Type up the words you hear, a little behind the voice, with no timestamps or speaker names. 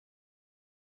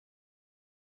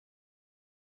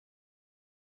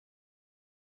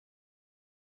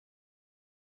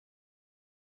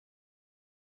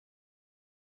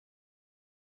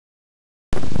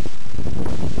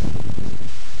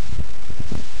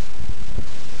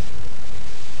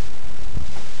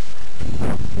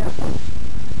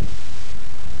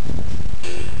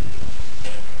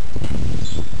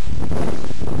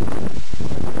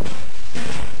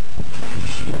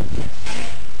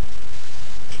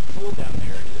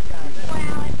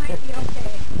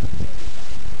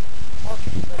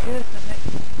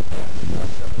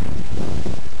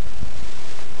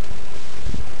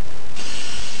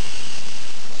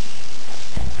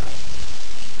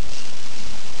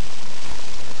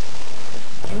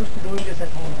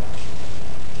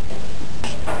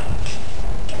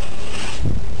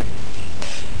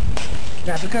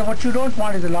Because what you don't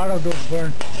want is a lot of those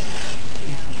burnt.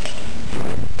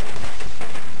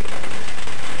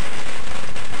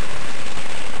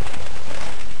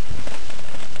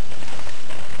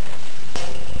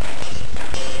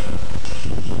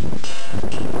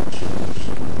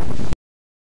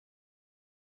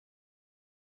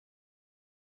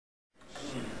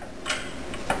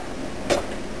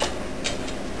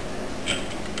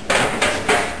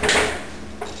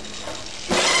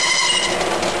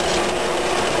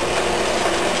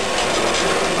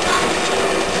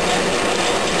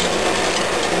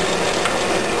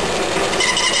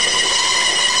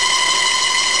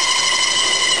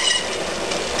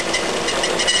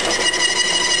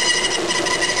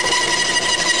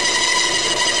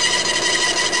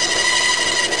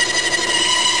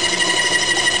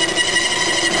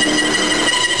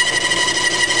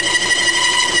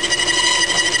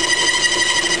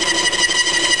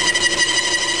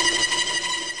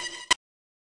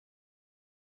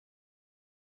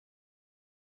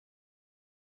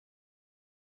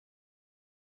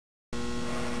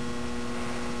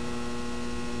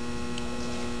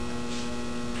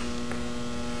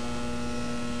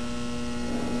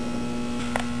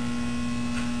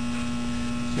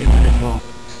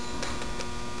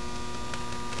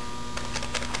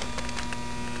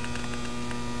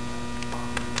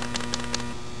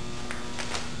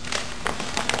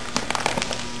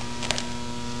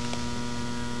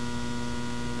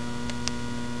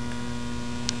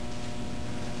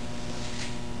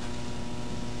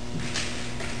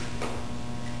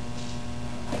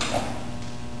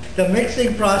 The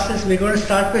mixing process, we're going to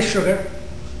start with sugar,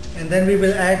 and then we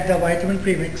will add the vitamin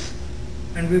premix,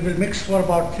 and we will mix for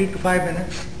about 3 to 5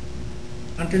 minutes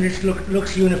until it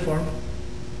looks uniform.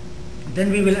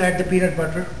 Then we will add the peanut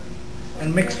butter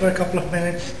and mix for a couple of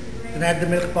minutes, and add the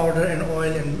milk powder and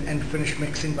oil and finish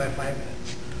mixing by 5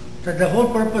 minutes. So the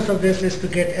whole purpose of this is to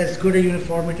get as good a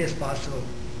uniformity as possible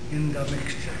in the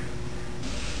mixture.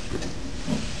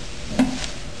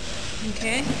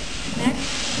 Okay, next.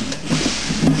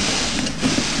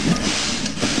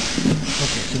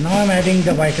 Okay, so now I'm adding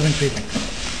the vitamin premix,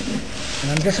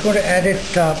 and I'm just going to add it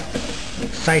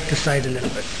side to side a little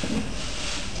bit.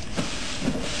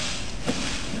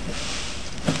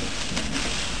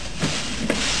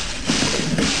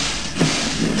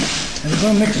 And we're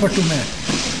going to mix for 2 minutes.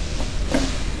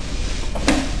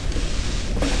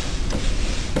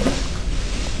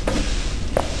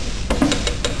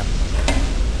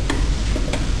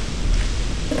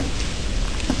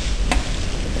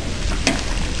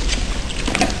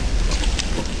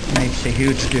 Makes a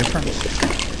huge difference.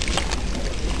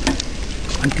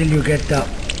 Until you get the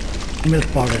milk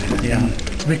powder in it. Yeah.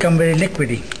 It's become very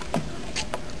liquidy.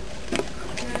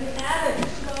 And add it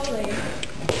slowly.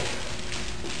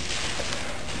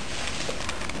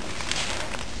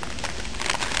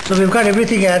 So we've got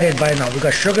everything added by now. We've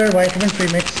got sugar, vitamin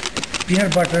premix,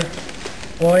 peanut butter,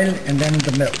 oil, and then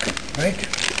the milk, right?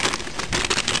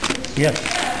 Yes,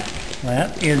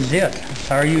 that is it. It's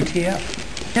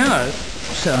RUTF. Yeah,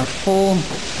 it's a full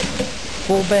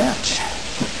batch.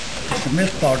 It's the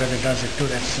milk powder that does it too.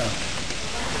 That's last.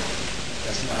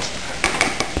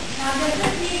 Now does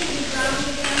it need to be ground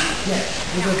again? Yes,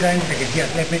 we will grind it again. Yeah,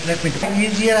 let me do it.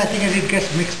 Easier, I think, as it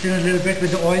gets mixed in a little bit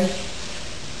with the oil.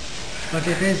 But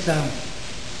it is,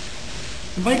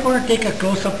 you might want to take a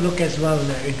close-up look as well,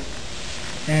 Larry.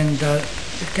 And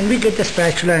can we get the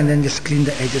spatula and then just clean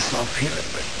the edges off here a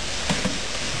bit?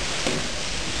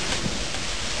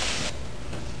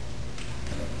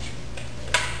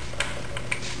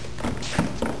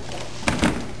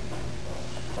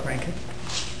 Crank it.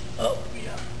 Oh,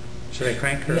 yeah. Should I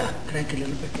crank her? Yeah, crank it a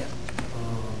little bit, yeah.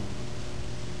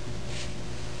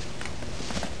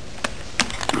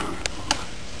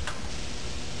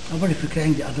 How about if you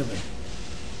crank the other way?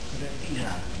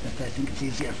 Yeah, I think it's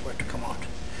easier for it to come out.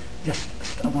 Just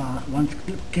one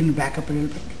can back up a little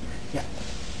bit. Yeah.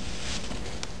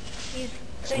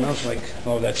 Smells like,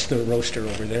 oh, that's the roaster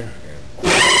over there.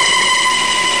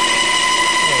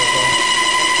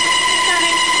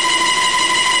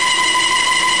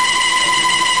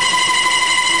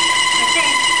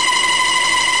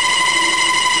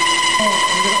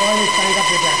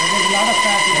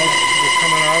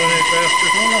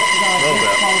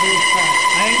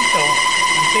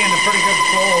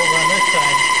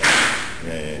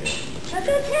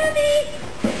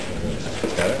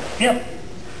 Yep.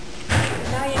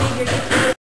 Now you need your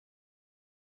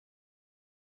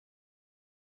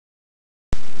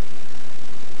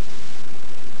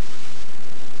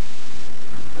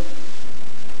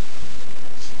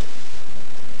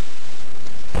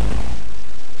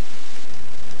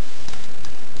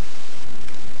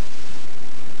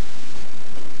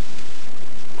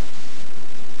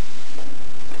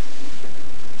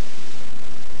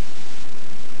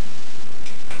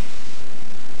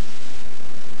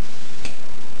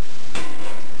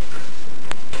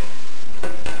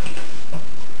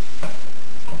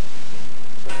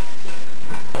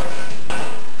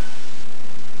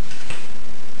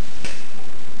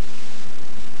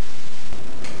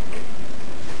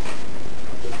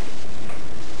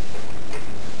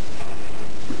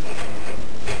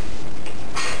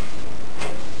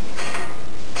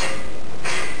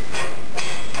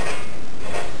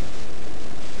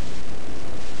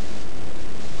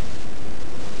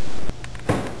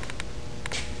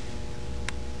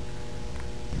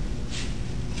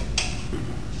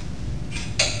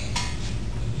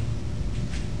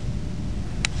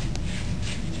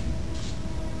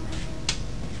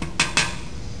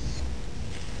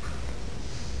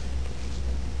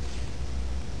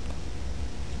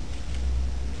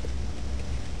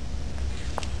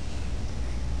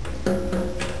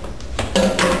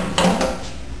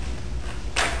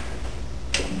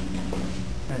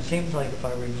seems like if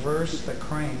I reverse the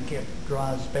crank, it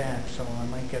draws back, so I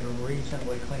might get a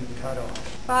reasonably clean cutoff.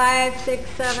 5, 6,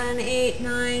 7, 8,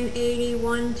 9, 80,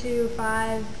 1, 2,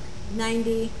 5,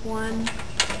 90, 1,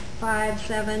 5,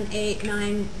 7, 8,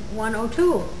 9,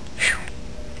 102.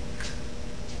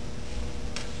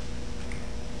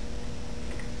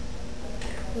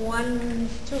 One,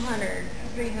 200,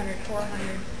 300,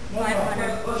 400,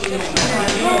 500,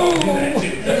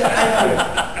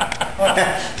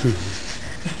 600.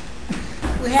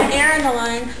 We had air in the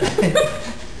line.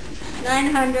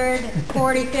 900,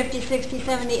 40, 50, 60,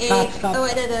 70, 80. Stop. Oh,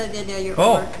 you're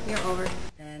Oh. over. You're over.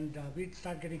 And we'd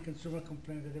start getting consumer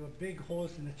complaints that there were big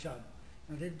holes in the chug.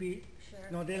 Now they'd be, Sure.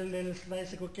 no, they'll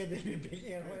slice it, okay, there'll be big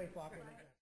air hole and pocket like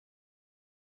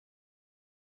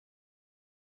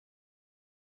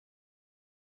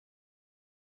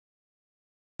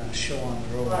that. Show on the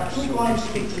road. Who do you want to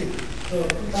speak to?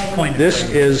 Point This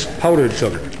is powdered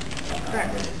sugar.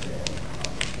 Correct.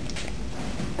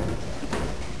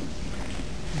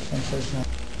 Yeah,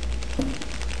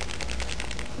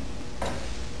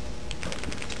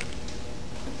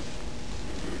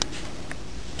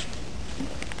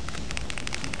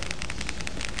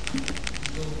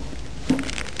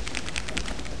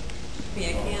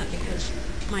 I can't because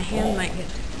my hand might get.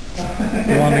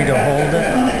 You want me to hold it?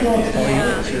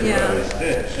 Yeah.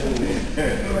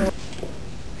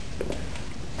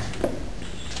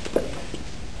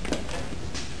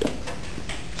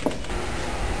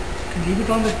 Leave it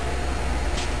on the...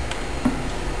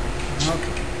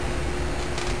 Okay.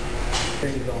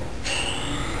 There you go.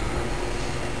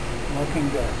 Looking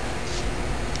good.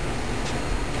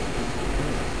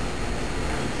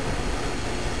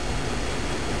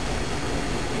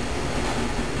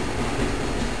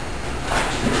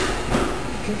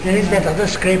 There is that other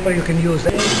scraper you can use.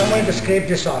 There is some way to scrape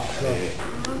this off. So.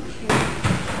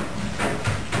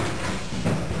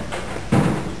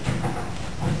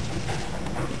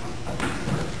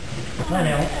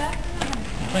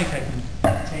 I think I can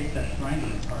take that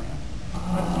grinding apart.